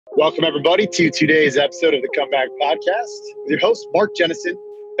Welcome, everybody, to today's episode of the Comeback Podcast with your host, Mark Jennison,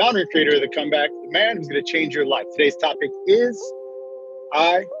 founder and creator of the Comeback, the man who's going to change your life. Today's topic is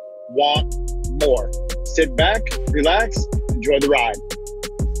I want more. Sit back, relax, enjoy the ride.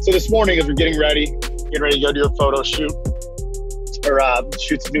 So this morning, as we're getting ready to go do a photo shoot or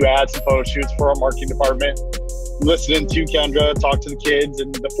shoot some new ads, some photo shoots for our marketing department, listening to Kendra talk to the kids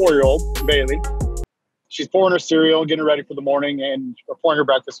and the 4-year-old, Bailey. She's pouring her cereal, getting ready for the morning, or pouring her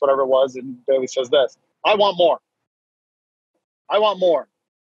breakfast, whatever it was. And Bailey says this, I want more. I want more.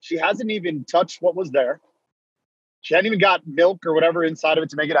 She hasn't even touched what was there. She hadn't even got milk or whatever inside of it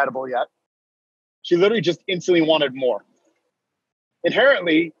to make it edible yet. She literally just instantly wanted more.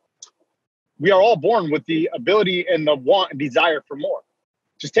 Inherently, we are all born with the ability and the want and desire for more.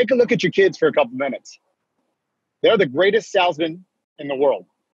 Just take a look at your kids for a couple minutes. They're the greatest salesmen in the world.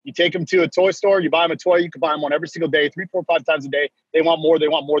 You take them to a toy store, you buy them a toy, you can buy them one every single day, 3, 4, 5 times a day. They want more, they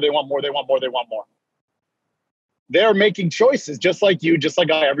want more, they want more, they want more, they want more. They're making choices just like you, just like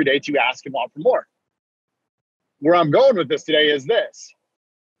I every day to ask and want for more. Where I'm going with this today is this.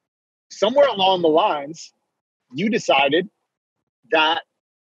 Somewhere along the lines, you decided that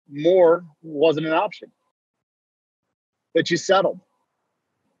more wasn't an option, that you settled.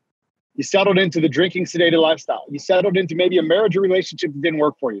 You settled into the drinking sedated lifestyle. You settled into maybe a marriage or relationship that didn't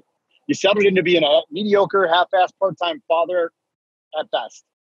work for you. You settled into being a mediocre, half-assed, part-time father at best.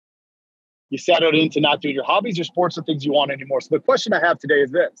 You settled into not doing your hobbies or sports or things you want anymore. So the question I have today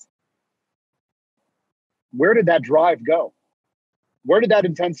is this. Where did that drive go? Where did that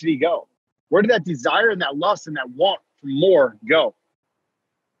intensity go? Where did that desire and that lust and that want for more go?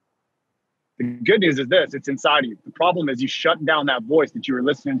 The good news is this, it's inside of you. The problem is you shut down that voice that you were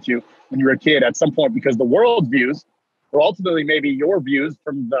listening to when you were a kid at some point because the world's views, or ultimately maybe your views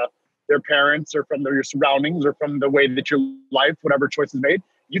from their parents or from your surroundings or from the way that your life, whatever choice is made,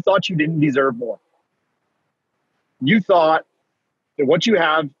 you thought you didn't deserve more. You thought that what you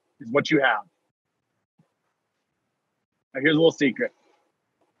have is what you have. Now here's a little secret.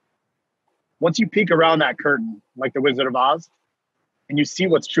 Once you peek around that curtain, like the Wizard of Oz, and you see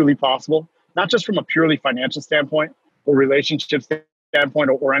what's truly possible, not just from a purely financial standpoint or relationship standpoint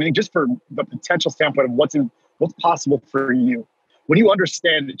or anything, just for the potential standpoint of what's possible for you. When you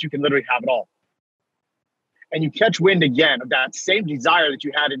understand that you can literally have it all and you catch wind again of that same desire that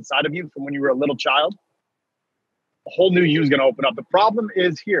you had inside of you from when you were a little child, a whole new you is going to open up. The problem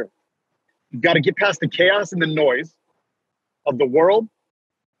is here. You've got to get past the chaos and the noise of the world,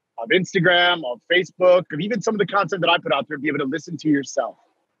 of Instagram, of Facebook, of even some of the content that I put out there, be able to listen to yourself.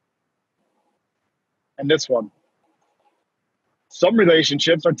 And this one, some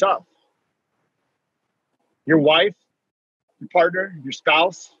relationships are tough. Your wife, your partner, your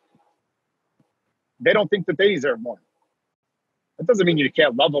spouse, they don't think that they deserve more. That doesn't mean you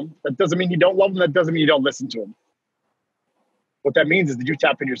can't love them. That doesn't mean you don't love them. That doesn't mean you don't listen to them. What that means is that you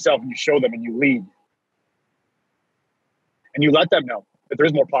tap into yourself and you show them and you lead. And you let them know that there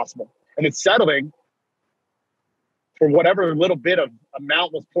is more possible. And it's settling for whatever little bit of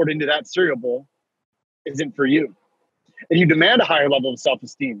amount was poured into that cereal bowl isn't for you. And you demand a higher level of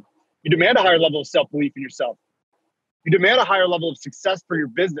self-esteem. You demand a higher level of self-belief in yourself. You demand a higher level of success for your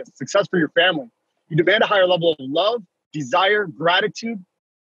business, success for your family. You demand a higher level of love, desire, gratitude,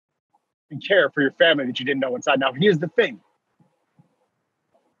 and care for your family that you didn't know inside. Now, here's the thing.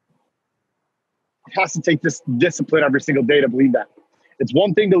 It has to take this discipline every single day to believe that. It's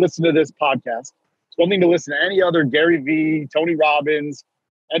one thing to listen to this podcast. It's one thing to listen to any other Gary Vee, Tony Robbins,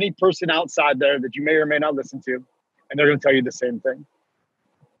 any person outside there that you may or may not listen to, and they're going to tell you the same thing.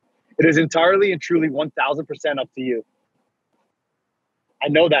 It is entirely and truly 1,000% up to you. I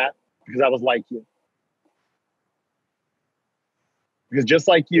know that because I was like you. Because just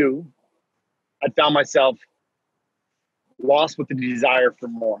like you, I found myself lost with the desire for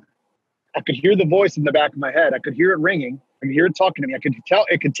more. I could hear the voice in the back of my head. I could hear it ringing. I could hear it talking to me. It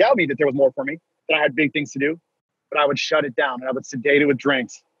could tell me that there was more for me, that I had big things to do. But I would shut it down and I would sedate it with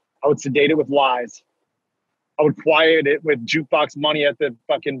drinks. I would sedate it with lies. I would quiet it with jukebox money at the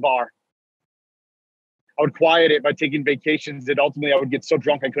fucking bar. I would quiet it by taking vacations that ultimately I would get so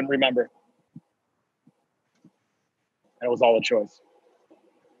drunk I couldn't remember. And it was all a choice.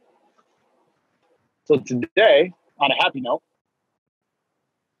 So today, on a happy note,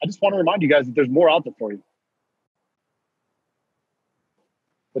 I just want to remind you guys that there's more out there for you.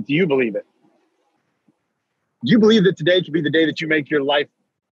 But do you believe it? Do you believe that today could be the day that you make your life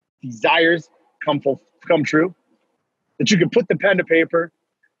desires come true? That you could put the pen to paper,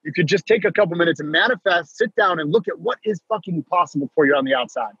 you could just take a couple minutes and manifest, sit down and look at what is fucking possible for you on the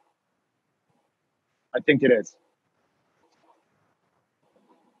outside. I think it is.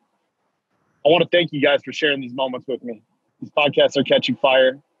 I want to thank you guys for sharing these moments with me. These podcasts are catching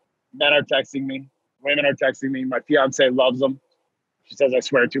fire. Men are texting me. Women are texting me. My fiance loves them. She says I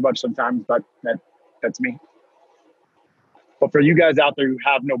swear too much sometimes, but that's me. But for you guys out there who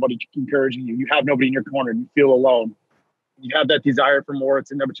have nobody encouraging you, you have nobody in your corner, you feel alone, you have that desire for more,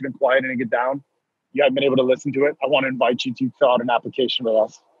 it's in there, but you've been quiet and get down, you haven't been able to listen to it, I want to invite you to fill out an application with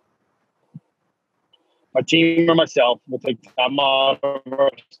us. My team or myself will take time out of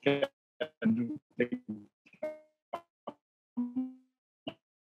our schedule,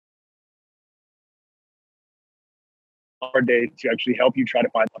 our day to actually help you try to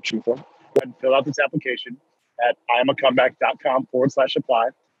find a true form. Go ahead and fill out this application at iamacomeback.com/apply.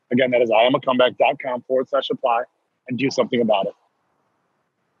 Again, that is iamacomeback.com/apply, and do something about it.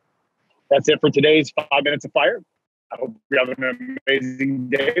 That's it for today's 5 Minutes of Fire. I hope you have an amazing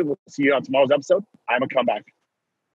day. We'll see you on tomorrow's episode. I'm a Comeback.